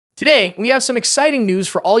Today, we have some exciting news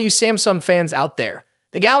for all you Samsung fans out there.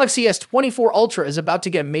 The Galaxy S24 Ultra is about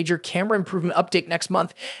to get a major camera improvement update next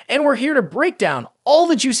month, and we're here to break down all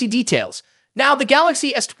the juicy details. Now, the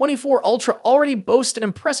Galaxy S24 Ultra already boasts an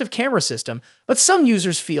impressive camera system, but some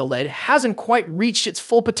users feel that it hasn't quite reached its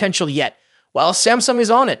full potential yet. Well, Samsung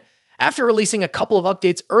is on it. After releasing a couple of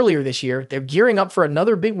updates earlier this year, they're gearing up for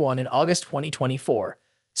another big one in August 2024.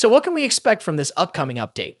 So what can we expect from this upcoming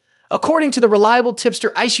update? According to the reliable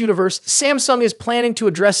tipster Ice Universe, Samsung is planning to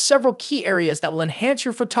address several key areas that will enhance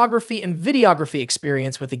your photography and videography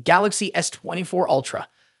experience with the Galaxy S24 Ultra.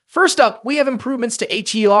 First up, we have improvements to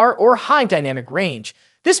HDR or high dynamic range.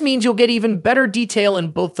 This means you'll get even better detail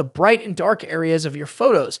in both the bright and dark areas of your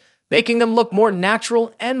photos, making them look more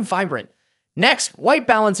natural and vibrant. Next, white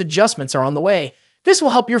balance adjustments are on the way. This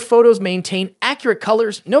will help your photos maintain accurate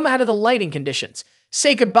colors no matter the lighting conditions.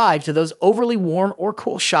 Say goodbye to those overly warm or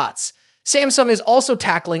cool shots. Samsung is also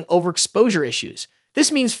tackling overexposure issues.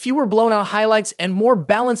 This means fewer blown-out highlights and more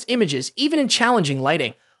balanced images, even in challenging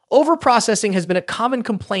lighting. Overprocessing has been a common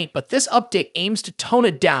complaint, but this update aims to tone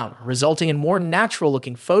it down, resulting in more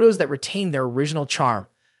natural-looking photos that retain their original charm.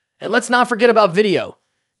 And let's not forget about video.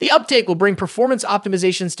 The update will bring performance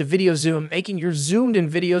optimizations to video zoom, making your zoomed-in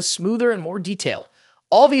videos smoother and more detailed.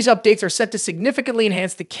 All these updates are set to significantly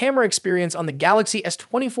enhance the camera experience on the Galaxy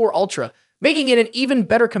S24 Ultra, making it an even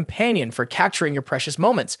better companion for capturing your precious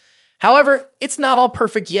moments. However, it's not all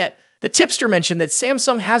perfect yet. The tipster mentioned that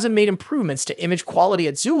Samsung hasn't made improvements to image quality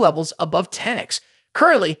at zoom levels above 10x.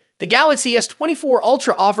 Currently, the Galaxy S24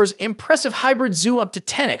 Ultra offers impressive hybrid zoom up to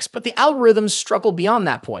 10x, but the algorithms struggle beyond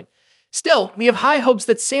that point. Still, we have high hopes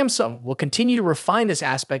that Samsung will continue to refine this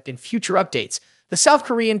aspect in future updates. The South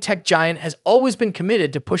Korean tech giant has always been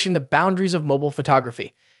committed to pushing the boundaries of mobile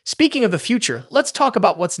photography. Speaking of the future, let's talk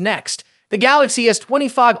about what's next. The Galaxy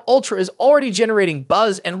S25 Ultra is already generating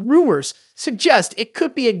buzz, and rumors suggest it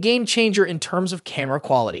could be a game changer in terms of camera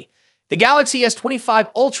quality. The Galaxy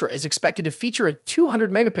S25 Ultra is expected to feature a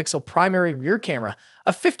 200-megapixel primary rear camera,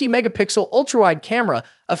 a 50-megapixel ultra-wide camera,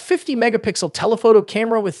 a 50-megapixel telephoto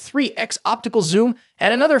camera with 3x optical zoom,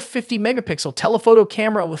 and another 50-megapixel telephoto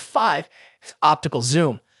camera with 5x optical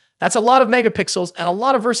zoom. That's a lot of megapixels and a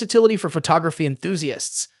lot of versatility for photography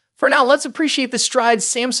enthusiasts. For now, let's appreciate the strides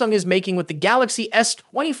Samsung is making with the Galaxy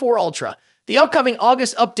S24 Ultra. The upcoming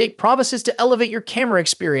August update promises to elevate your camera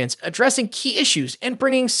experience, addressing key issues and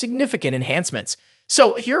bringing significant enhancements.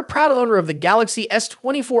 So, if you're a proud owner of the Galaxy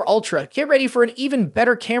S24 Ultra, get ready for an even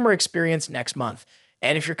better camera experience next month.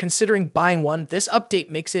 And if you're considering buying one, this update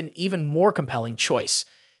makes it an even more compelling choice.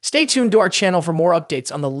 Stay tuned to our channel for more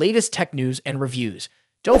updates on the latest tech news and reviews.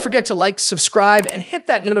 Don't forget to like, subscribe, and hit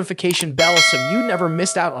that notification bell so you never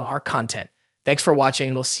miss out on our content. Thanks for watching,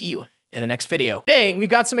 and we'll see you in the next video. Today, we've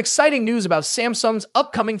got some exciting news about Samsung's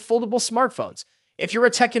upcoming foldable smartphones. If you're a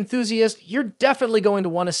tech enthusiast, you're definitely going to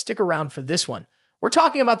want to stick around for this one. We're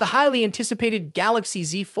talking about the highly anticipated Galaxy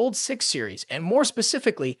Z Fold 6 series, and more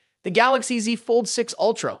specifically, the Galaxy Z Fold 6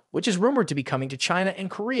 Ultra, which is rumored to be coming to China and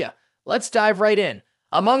Korea. Let's dive right in.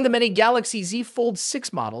 Among the many Galaxy Z Fold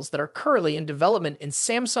 6 models that are currently in development in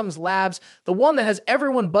Samsung's labs, the one that has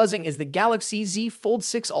everyone buzzing is the Galaxy Z Fold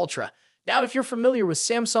 6 Ultra. Now, if you're familiar with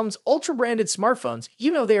Samsung's Ultra-branded smartphones,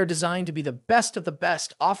 you know they are designed to be the best of the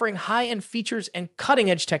best, offering high-end features and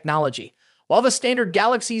cutting-edge technology. While the standard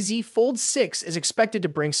Galaxy Z Fold 6 is expected to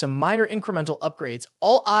bring some minor incremental upgrades,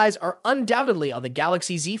 all eyes are undoubtedly on the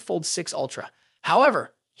Galaxy Z Fold 6 Ultra.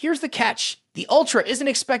 However, here's the catch. The Ultra isn't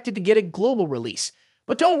expected to get a global release.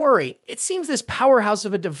 But don't worry, it seems this powerhouse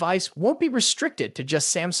of a device won't be restricted to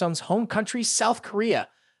just Samsung's home country, South Korea.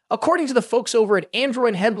 According to the folks over at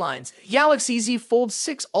Android Headlines, Galaxy Z Fold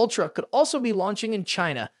 6 Ultra could also be launching in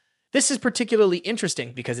China. This is particularly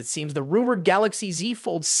interesting because it seems the rumored Galaxy Z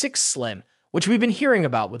Fold 6 Slim, which we've been hearing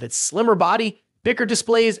about with its slimmer body, bigger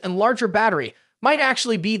displays, and larger battery, might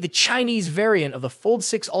actually be the Chinese variant of the Fold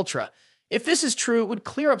 6 Ultra. If this is true, it would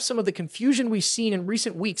clear up some of the confusion we've seen in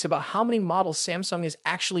recent weeks about how many models Samsung is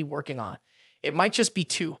actually working on. It might just be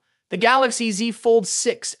two: the Galaxy Z Fold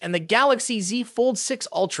 6 and the Galaxy Z Fold 6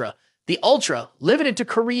 Ultra. The Ultra, limited to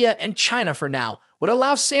Korea and China for now, would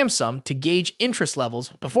allow Samsung to gauge interest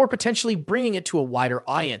levels before potentially bringing it to a wider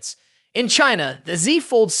audience. In China, the Z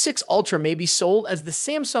Fold 6 Ultra may be sold as the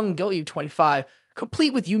Samsung Galaxy S25,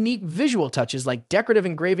 complete with unique visual touches like decorative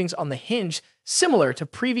engravings on the hinge, similar to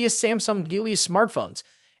previous Samsung Galaxy smartphones.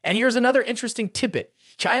 And here's another interesting tidbit.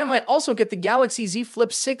 China might also get the Galaxy Z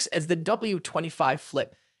Flip 6 as the W25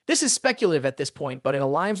 Flip. This is speculative at this point, but it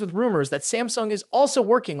aligns with rumors that Samsung is also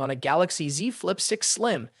working on a Galaxy Z Flip 6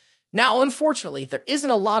 Slim. Now, unfortunately, there isn't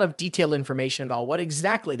a lot of detailed information about what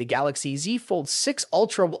exactly the Galaxy Z Fold 6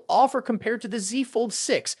 Ultra will offer compared to the Z Fold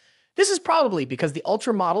 6. This is probably because the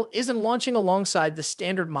Ultra model isn't launching alongside the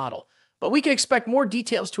standard model, but we can expect more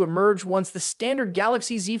details to emerge once the standard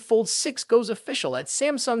Galaxy Z Fold 6 goes official at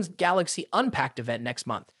Samsung's Galaxy Unpacked event next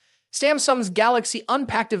month. Samsung's Galaxy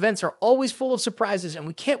Unpacked events are always full of surprises, and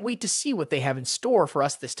we can't wait to see what they have in store for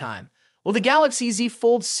us this time. Will the Galaxy Z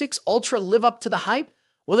Fold 6 Ultra live up to the hype?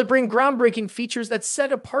 Will it bring groundbreaking features that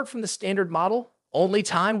set it apart from the standard model? Only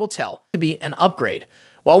time will tell. To be an upgrade.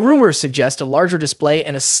 While rumors suggest a larger display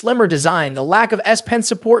and a slimmer design, the lack of S Pen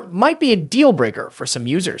support might be a deal breaker for some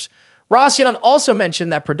users. Rossian also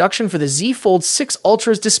mentioned that production for the Z Fold 6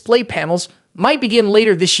 Ultra's display panels might begin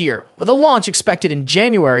later this year, with a launch expected in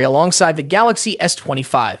January alongside the Galaxy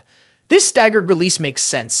S25. This staggered release makes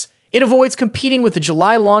sense. It avoids competing with the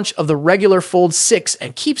July launch of the regular Fold 6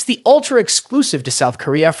 and keeps the Ultra exclusive to South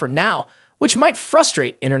Korea for now, which might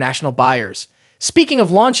frustrate international buyers. Speaking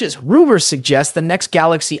of launches, rumors suggest the next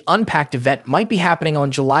Galaxy Unpacked event might be happening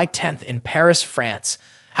on July 10th in Paris, France.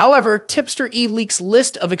 However, Tipster eLeaks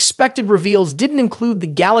list of expected reveals didn't include the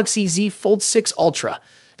Galaxy Z Fold 6 Ultra.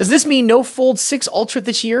 Does this mean no Fold 6 Ultra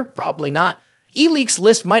this year? Probably not. eLeaks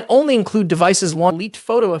list might only include devices launched. Leaked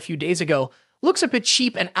photo a few days ago looks a bit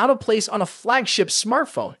cheap and out of place on a flagship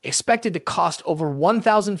smartphone, expected to cost over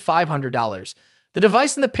 $1,500. The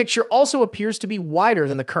device in the picture also appears to be wider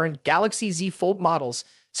than the current Galaxy Z Fold models,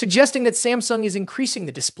 suggesting that Samsung is increasing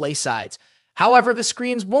the display size. However, the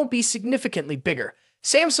screens won't be significantly bigger.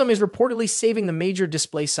 Samsung is reportedly saving the major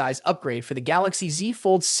display size upgrade for the Galaxy Z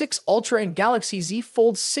Fold 6 Ultra and Galaxy Z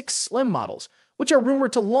Fold 6 Slim models, which are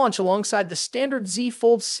rumored to launch alongside the standard Z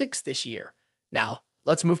Fold 6 this year. Now,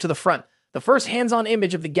 let's move to the front. The first hands-on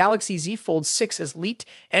image of the Galaxy Z Fold 6 has leaked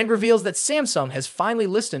and reveals that Samsung has finally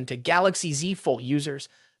listened to Galaxy Z Fold users.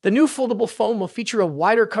 The new foldable phone will feature a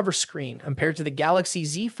wider cover screen compared to the Galaxy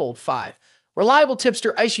Z Fold 5. Reliable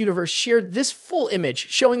tipster Ice Universe shared this full image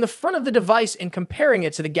showing the front of the device and comparing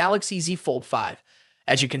it to the Galaxy Z Fold 5.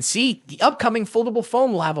 As you can see, the upcoming foldable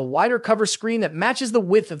phone will have a wider cover screen that matches the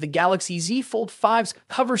width of the Galaxy Z Fold 5's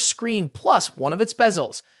cover screen plus one of its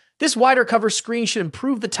bezels. This wider cover screen should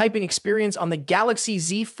improve the typing experience on the Galaxy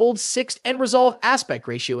Z Fold 6 and resolve aspect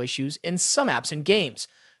ratio issues in some apps and games.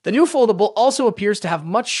 The new foldable also appears to have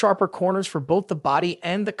much sharper corners for both the body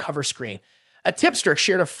and the cover screen. A tipster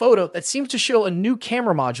shared a photo that seems to show a new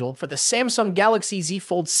camera module for the Samsung Galaxy Z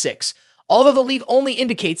Fold 6. Although the leak only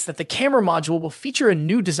indicates that the camera module will feature a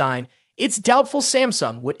new design, it's doubtful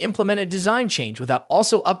Samsung would implement a design change without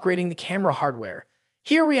also upgrading the camera hardware.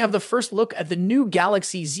 Here we have the first look at the new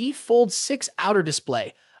Galaxy Z Fold 6 outer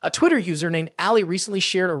display. A Twitter user named Ali recently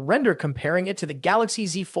shared a render comparing it to the Galaxy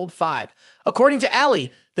Z Fold 5. According to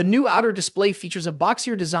Ali, the new outer display features a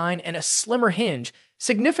boxier design and a slimmer hinge,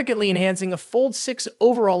 significantly enhancing the Fold 6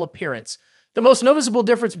 overall appearance. The most noticeable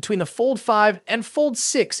difference between the Fold 5 and Fold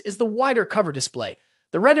 6 is the wider cover display.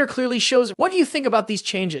 The render clearly shows. What do you think about these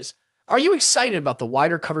changes? Are you excited about the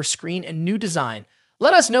wider cover screen and new design?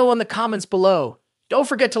 Let us know in the comments below. Don't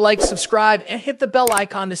forget to like, subscribe, and hit the bell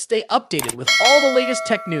icon to stay updated with all the latest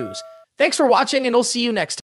tech news. Thanks for watching, and I'll see you next time.